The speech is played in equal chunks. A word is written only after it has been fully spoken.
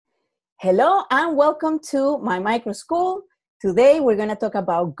Hello and welcome to my micro school. Today we're going to talk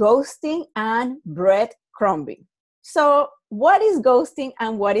about ghosting and breadcrumbing. So, what is ghosting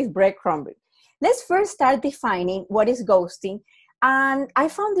and what is breadcrumbing? Let's first start defining what is ghosting. And I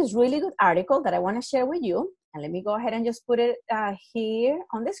found this really good article that I want to share with you. And let me go ahead and just put it here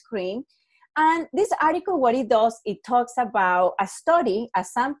on the screen. And this article, what it does, it talks about a study, a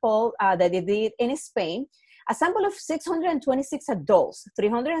sample that they did in Spain. A sample of 626 adults,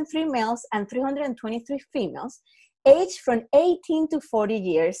 303 males and 323 females, aged from 18 to 40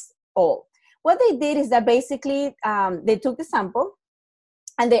 years old. What they did is that basically they took the sample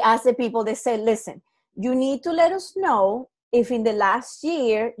and they asked the people, they said, listen, you need to let us know if in the last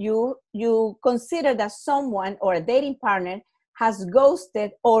year you consider that someone or a dating partner has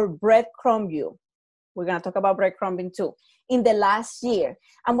ghosted or breadcrumbed you. We're going to talk about breadcrumbing too, in the last year.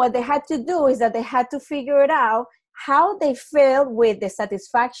 And what they had to do is that they had to figure it out how they felt with the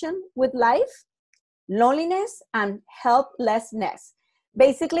satisfaction with life, loneliness, and helplessness.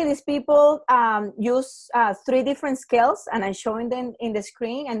 Basically, these people use three different scales, and I'm showing them in the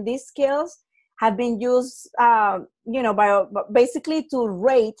screen. And these scales have been used, basically to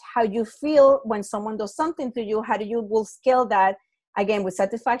rate how you feel when someone does something to you. How do you will scale that? Again, with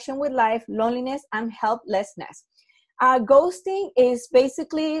satisfaction with life, loneliness, and helplessness. Ghosting is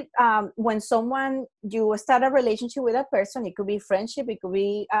basically when you start a relationship with a person. It could be friendship. It could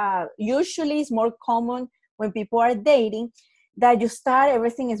be, usually it's more common when people are dating, that you start,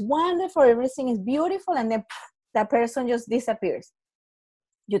 everything is wonderful, everything is beautiful, and then that person just disappears.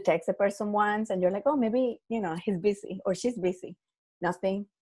 You text the person once and you're like, oh, maybe, he's busy or she's busy. Nothing.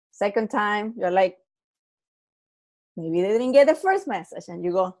 Second time, you're like, maybe they didn't get the first message, and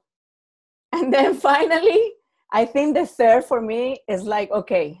you go. And then finally, I think the third for me is like,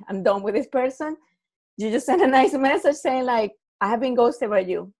 okay, I'm done with this person. You just send a nice message saying like, I have been ghosted by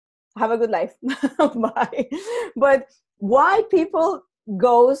you. Have a good life. Bye. But why people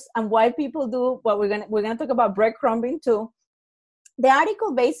ghost and why people do what we're gonna talk about breadcrumbing too. The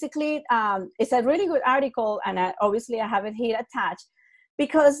article basically is a really good article, and obviously I have it here attached,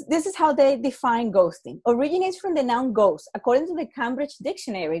 because this is how they define ghosting. Originates from the noun ghost. According to the Cambridge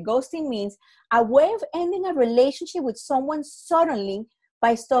Dictionary, ghosting means a way of ending a relationship with someone suddenly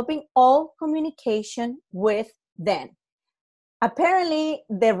by stopping all communication with them. Apparently,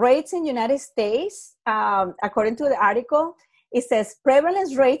 the rates in the United States, according to the article, it says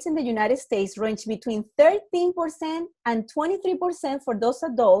prevalence rates in the United States range between 13% and 23% for those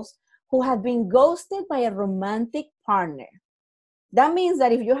adults who have been ghosted by a romantic partner. That means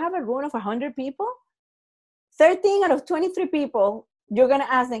that if you have a room of 100 people, 13 out of 23 people, you're going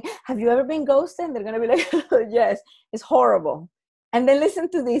to ask them, have you ever been ghosted? They're going to be like, yes, it's horrible. And then listen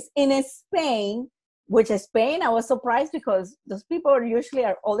to this. In Spain, which is Spain, I was surprised because those people usually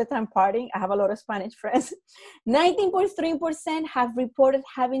are all the time partying. I have a lot of Spanish friends. 19.3% have reported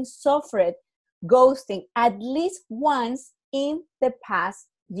having suffered ghosting at least once in the past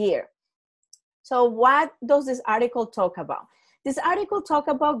year. So what does this article talk about? This article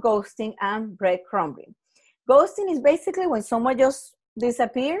talks about ghosting and breadcrumbing. Ghosting is basically when someone just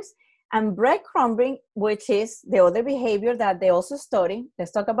disappears, and breadcrumbing, which is the other behavior that they also study. Let's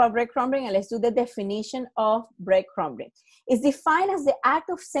talk about breadcrumbing and let's do the definition of breadcrumbing. It's defined as the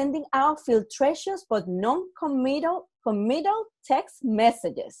act of sending out filtrations but non-committal text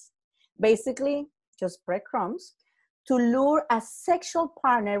messages. Basically, just breadcrumbs to lure a sexual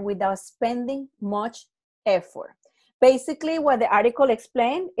partner without spending much effort. Basically, what the article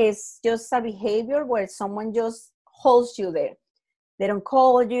explained is just a behavior where someone just holds you there. They don't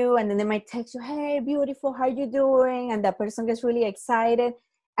call you, and then they might text you, hey, beautiful, how are you doing? And that person gets really excited.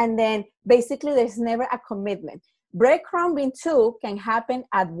 And then basically there's never a commitment. Breadcrumbing too can happen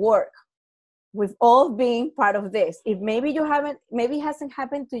at work. We've all been part of this. If maybe maybe it hasn't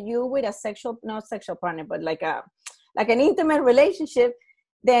happened to you with a not sexual partner, but like an intimate relationship,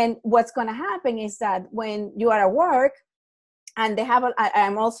 then what's going to happen is that when you are at work, and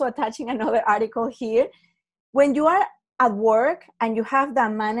I'm also attaching another article here, when you are at work and you have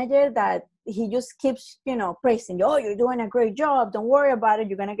that manager that he just keeps, praising you, oh, you're doing a great job, don't worry about it,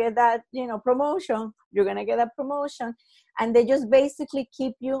 you're going to get that, promotion, and they just basically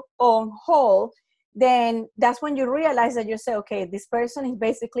keep you on hold, then that's when you realize that you say, okay, this person is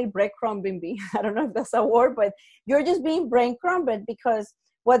basically breadcrumbing me. I don't know if that's a word, but you're just being breadcrumbed, because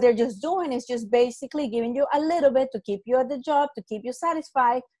what they're just doing is just basically giving you a little bit to keep you at the job, to keep you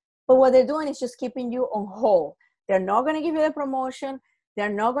satisfied. But what they're doing is just keeping you on hold. They're not going to give you the promotion.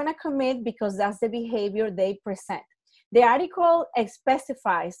 They're not going to commit, because that's the behavior they present. The article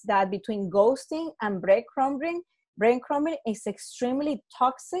specifies that between ghosting and breadcrumbing is extremely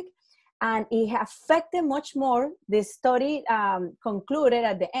toxic And it affected much more. This study concluded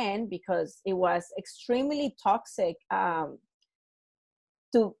at the end, because it was extremely toxic.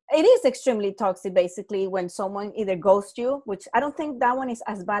 It is extremely toxic, basically, when someone either ghosts you, which I don't think that one is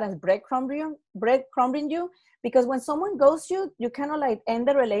as bad as breadcrumbing you, because when someone ghosts you, you kind of like end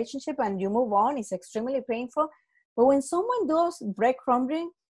the relationship and you move on. It's extremely painful. But when someone does breadcrumbing,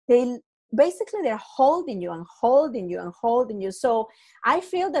 they're holding you and holding you and holding you. So I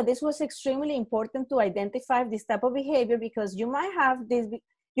feel that this was extremely important to identify this type of behavior, because you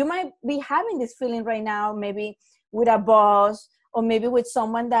might be having this feeling right now, maybe with a boss, or maybe with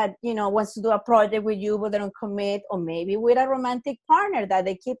someone that, wants to do a project with you, but they don't commit, or maybe with a romantic partner that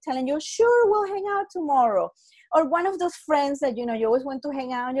they keep telling you, sure, we'll hang out tomorrow. Or one of those friends that, you always want to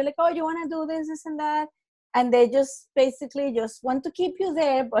hang out, and you're like, oh, you want to do this and that. And they just basically just want to keep you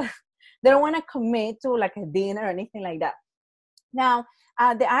there, but they don't want to commit to like a dinner or anything like that. Now,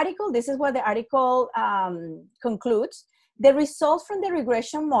 this is what the article concludes. The results from the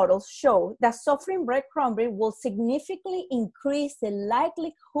regression models show that suffering breadcrumbing will significantly increase the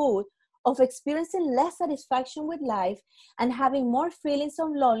likelihood of experiencing less satisfaction with life and having more feelings of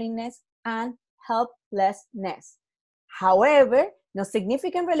loneliness and helplessness. However, no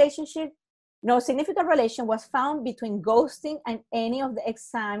significant relation was found between ghosting and any of the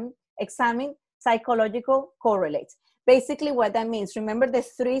examined psychological correlates. Basically, what that means, remember the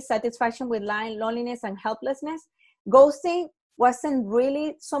three: satisfaction with life, loneliness, and helplessness? Ghosting wasn't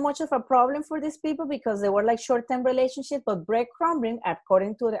really so much of a problem for these people because they were like short-term relationships, but breadcrumbing,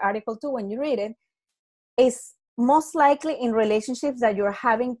 according to the article too, when you read it, is most likely in relationships that you're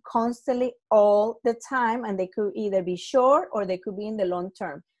having constantly all the time, and they could either be short or they could be in the long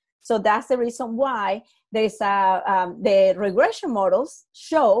term. So that's the reason why there's the regression models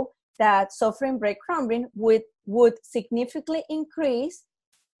show that suffering breadcrumbing would significantly increase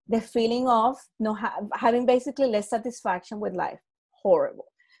the feeling of having basically less satisfaction with life. Horrible.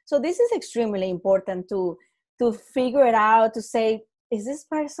 So this is extremely important to figure it out, to say, is this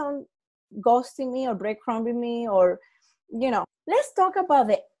person ghosting me or breadcrumbing me? Or, let's talk about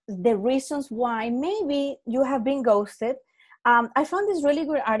the reasons why maybe you have been ghosted. I found this really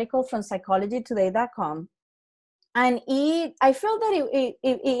good article from psychologytoday.com. And I feel that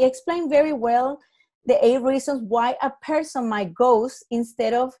it explained very well the 8 reasons why a person might ghost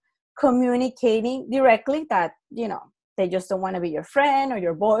instead of communicating directly that, they just don't want to be your friend or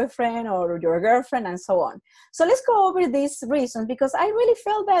your boyfriend or your girlfriend and so on. So let's go over these reasons, because I really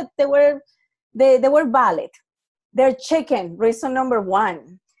felt that they were valid. They're chicken. Reason number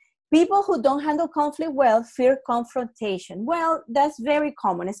 1. People who don't handle conflict well fear confrontation. Well, that's very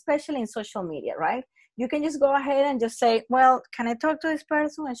common, especially in social media, right? You can just go ahead and just say, well, can I talk to this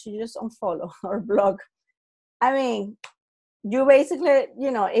person? And she just unfollow or block. I mean, you basically,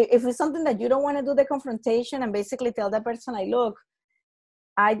 if it's something that you don't want to do the confrontation and basically tell that person, like, look,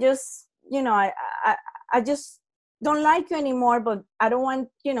 I just, I just don't like you anymore, but I don't want,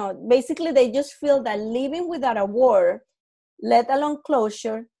 basically they just feel that living without a word, let alone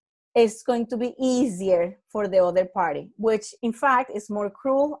closure, is going to be easier for the other party, which in fact is more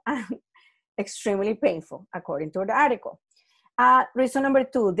cruel and extremely painful, according to the article. Reason number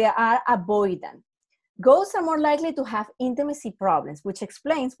 2, they are avoidant. Ghosts are more likely to have intimacy problems, which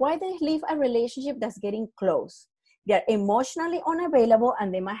explains why they leave a relationship that's getting close. They are emotionally unavailable,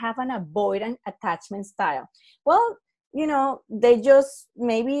 and they might have an avoidant attachment style. Well, they just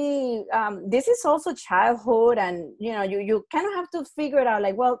maybe, this is also childhood, and, you kind of have to figure it out,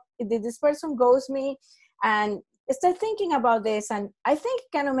 like, well, did this person ghost me? And start thinking about this. And I think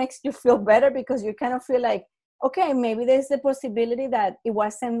it kind of makes you feel better, because you kind of feel like, okay, maybe there's the possibility that it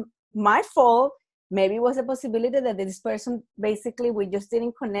wasn't my fault. Maybe it was a possibility that this person, basically, we just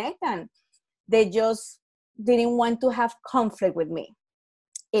didn't connect and they just didn't want to have conflict with me,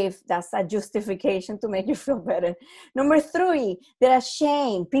 if that's a justification to make you feel better. Number 3, they're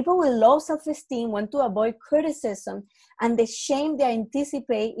ashamed. People with low self-esteem want to avoid criticism and the shame they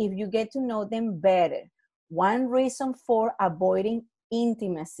anticipate if you get to know them better. One reason for avoiding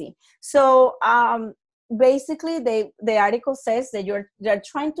intimacy. So basically, the article says that they're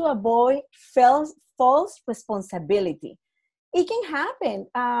trying to avoid false responsibility. It can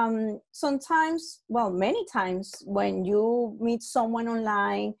happen sometimes, well, many times, when you meet someone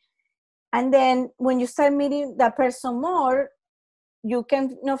online, and then when you start meeting that person more, you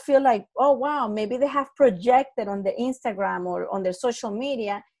can feel like, oh wow, maybe they have projected on the Instagram or on their social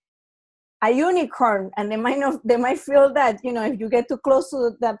media a unicorn, and they might feel that, if you get too close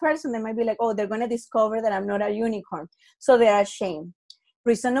to that person, they might be like, oh, they're going to discover that I'm not a unicorn. So they're ashamed.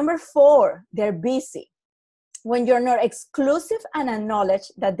 Reason number 4, they're busy. when you're not exclusive and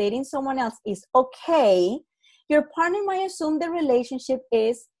acknowledge that dating someone else is okay, your partner might assume the relationship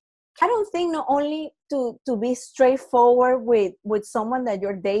is, I don't think, not only to be straightforward with someone that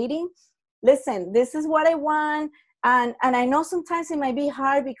you're dating. Listen, this is what I want. And I know sometimes it might be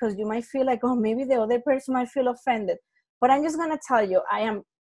hard because you might feel like, oh, maybe the other person might feel offended. But I'm just going to tell you,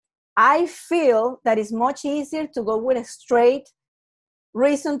 I feel that it's much easier to go with a straight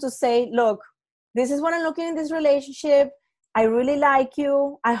reason to say, look, this is what I'm looking in this relationship. I really like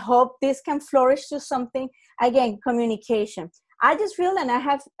you. I hope this can flourish to something. Again, communication. I just feel, and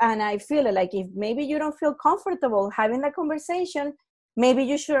I feel it, like if maybe you don't feel comfortable having that conversation, maybe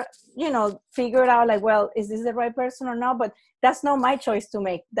you should, figure it out, like, well, is this the right person or not? But that's not my choice to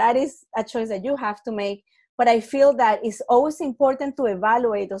make. That is a choice that you have to make. But I feel that it's always important to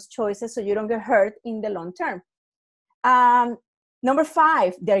evaluate those choices so you don't get hurt in the long term. Number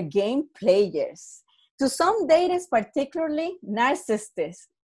 5, they're game players. To some daters, particularly narcissists,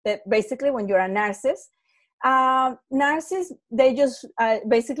 that basically when you're a narcissist, narcissists, they just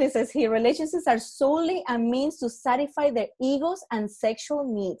basically says here, relationships are solely a means to satisfy their egos and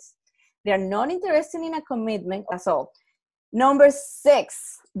sexual needs. They are not interested in a commitment, that's all. Number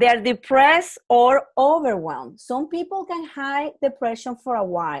 6, they are depressed or overwhelmed. Some people can hide depression for a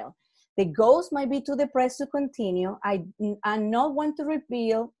while. The ghost might be too depressed to continue and not want to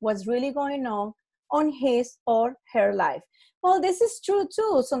reveal what's really going on his or her life. Well, this is true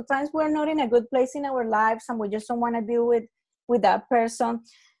too. Sometimes we're not in a good place in our lives and we just don't want to deal with that person.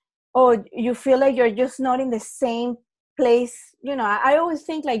 Or you feel like you're just not in the same place. I always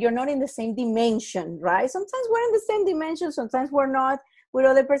think like you're not in the same dimension, right? Sometimes we're in the same dimension, sometimes we're not with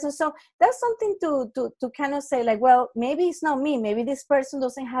other person. So that's something to kind of say, like, well, maybe it's not me. Maybe this person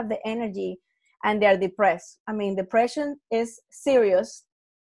doesn't have the energy and they're depressed. I mean, depression is serious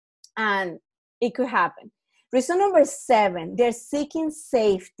and it could happen. Reason number 7, they're seeking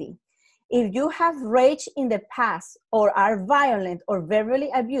safety. If you have rage in the past or are violent or verbally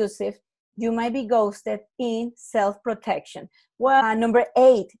abusive, you might be ghosted in self-protection. Well, number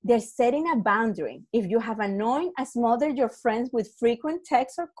 8, they're setting a boundary. If you have annoyed and smothered your friends with frequent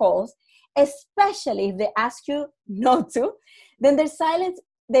texts or calls, especially if they ask you not to, then their silence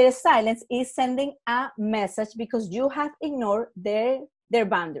is sending a message because you have ignored their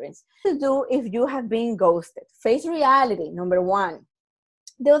boundaries. What to do if you have been ghosted? Face reality. Number 1,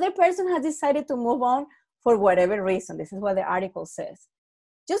 the other person has decided to move on for whatever reason. This is what the article says.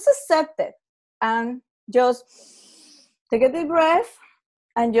 Just accept it and just take a deep breath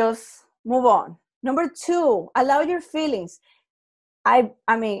and just move on. Number 2, allow your feelings. I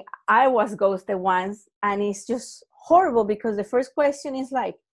mean, I was ghosted once and it's just horrible because the first question is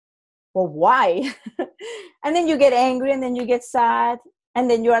like, well, why? And then you get angry and then you get sad and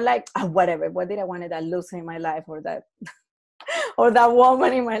then you are like, whatever, what did I want that loser in my life or that or that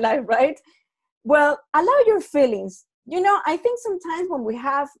woman in my life, right? Well, allow your feelings. I think sometimes when we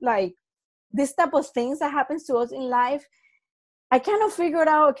have like this type of things that happens to us in life, I kind of figured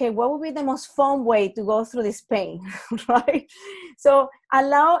out, okay, what would be the most fun way to go through this pain, right? So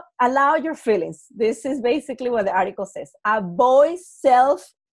allow your feelings. This is basically what the article says. Avoid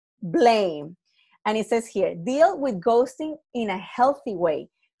self-blame. And it says here, deal with ghosting in a healthy way.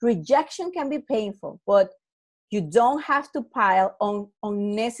 Rejection can be painful, but you don't have to pile on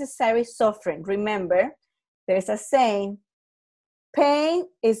unnecessary suffering. Remember, there's a saying, pain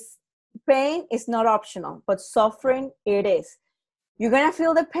is not optional, but suffering it is. You're going to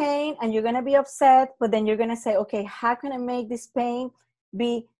feel the pain and you're going to be upset, but then you're going to say, okay, how can I make this pain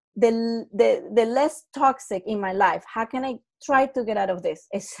be the less toxic in my life? How can I try to get out of this?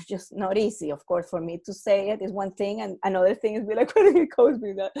 It's just not easy, of course, for me to say it is one thing, and another thing is be like, what did it cost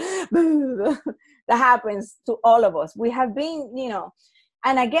me that? That happens to all of us. We have been,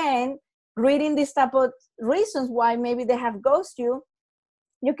 and again, reading this type of reasons why maybe they have ghosted you,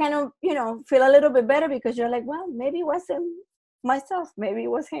 you kind of, feel a little bit better because you're like, well, maybe it wasn't myself, maybe it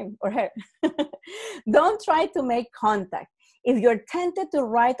was him or her. Don't try to make contact. If you're tempted to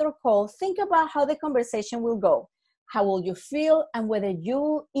write or call, think about how the conversation will go. How will you feel and whether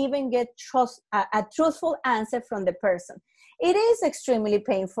you even get a truthful answer from the person. It is extremely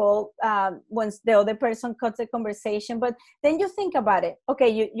painful once the other person cuts the conversation, but then you think about it.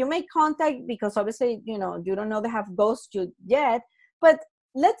 Okay, you make contact because obviously, you don't know they have ghosted you yet, but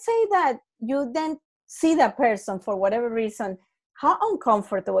let's say that you then see that person for whatever reason. How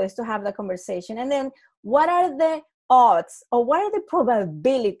uncomfortable is to have the conversation? And then what are the odds or what are the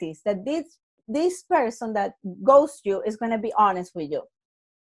probabilities that this person that ghosts you is going to be honest with you?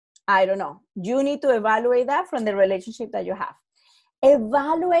 I don't know. You need to evaluate that from the relationship that you have.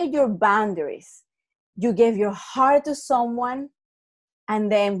 Evaluate your boundaries. You gave your heart to someone,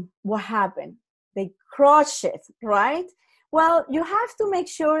 and then what happened? They crush it, right? Well, you have to make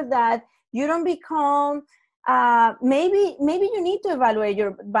sure that you don't become, maybe you need to evaluate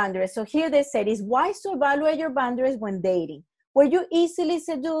your boundaries. So here they said it's wise to evaluate your boundaries when dating. Were you easily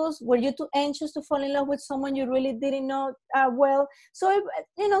seduced? Were you too anxious to fall in love with someone you really didn't know well? So,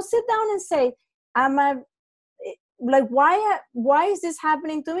 sit down and say, am I, like, why is this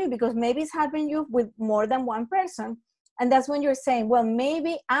happening to me? Because maybe it's happening you with more than one person. And that's when you're saying, well,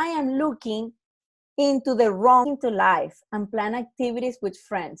 maybe I am looking into the wrong into life and plan activities with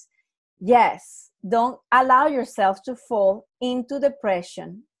friends. Yes, don't allow yourself to fall into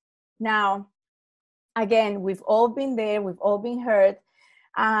depression. Now, again, we've all been there, we've all been hurt,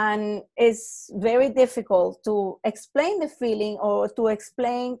 and it's very difficult to explain the feeling or to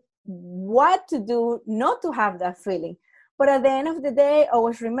explain what to do not to have that feeling. But at the end of the day,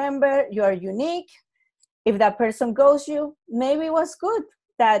 always remember you are unique. If that person ghosts you, maybe it was good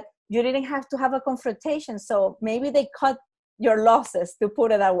that you didn't have to have a confrontation. So maybe they cut your losses, to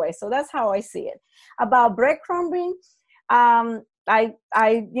put it that way. So that's how I see it. About breadcrumbing,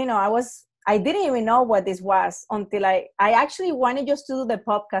 I didn't even know what this was until I actually wanted just to do the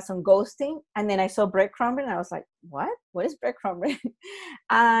podcast on ghosting. And then I saw breadcrumbing and I was like, what is breadcrumbing?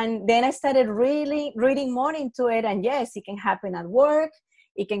 And then I started really reading more into it. And yes, it can happen at work.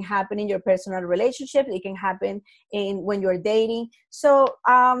 It can happen in your personal relationships. It can happen when you're dating. So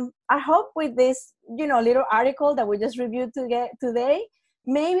I hope with this, little article that we just reviewed today,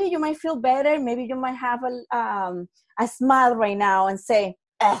 maybe you might feel better. Maybe you might have a smile right now and say,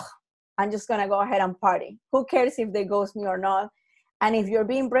 ugh, I'm just going to go ahead and party. Who cares if they ghost me or not? And if you're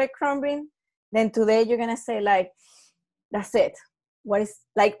being breadcrumbing, then today you're going to say, like, that's it. What is,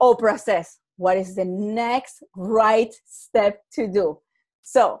 like Oprah says, what is the next right step to do?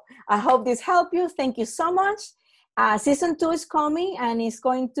 So I hope this helped you. Thank you so much. Season 2 is coming, and it's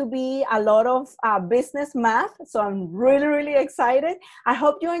going to be a lot of business math. So I'm really, really excited. I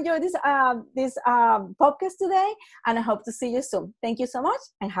hope you enjoyed this podcast today, and I hope to see you soon. Thank you so much,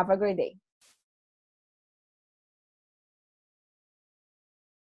 and have a great day.